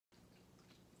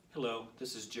Hello,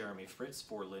 this is Jeremy Fritz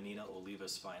for Lenina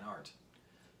Olivas Fine Art.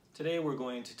 Today we're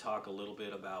going to talk a little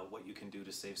bit about what you can do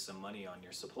to save some money on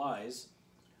your supplies.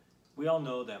 We all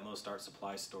know that most art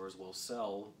supply stores will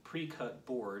sell pre-cut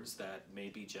boards that may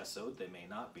be gessoed, they may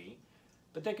not be,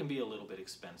 but they can be a little bit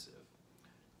expensive.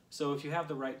 So if you have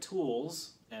the right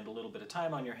tools and a little bit of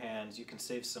time on your hands, you can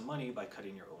save some money by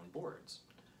cutting your own boards.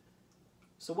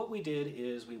 So what we did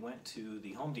is we went to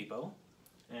the Home Depot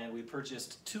and we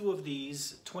purchased two of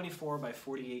these 24 by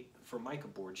 48 Formica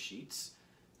board sheets.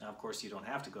 Now, of course, you don't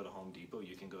have to go to Home Depot.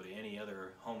 You can go to any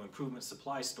other home improvement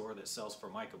supply store that sells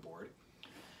Formica board.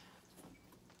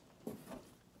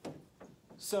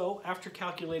 So, after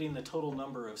calculating the total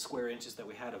number of square inches that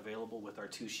we had available with our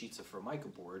two sheets of Formica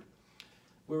board,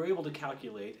 we were able to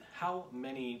calculate how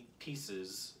many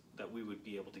pieces that we would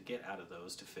be able to get out of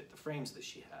those to fit the frames that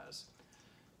she has.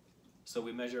 So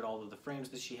we measured all of the frames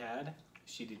that she had.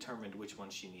 She determined which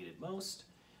ones she needed most.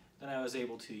 Then I was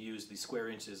able to use the square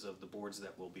inches of the boards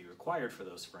that will be required for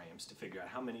those frames to figure out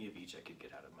how many of each I could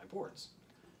get out of my boards.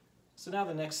 So now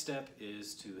the next step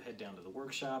is to head down to the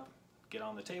workshop, get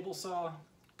on the table saw,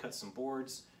 cut some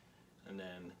boards, and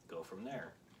then go from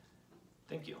there.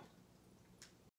 Thank you.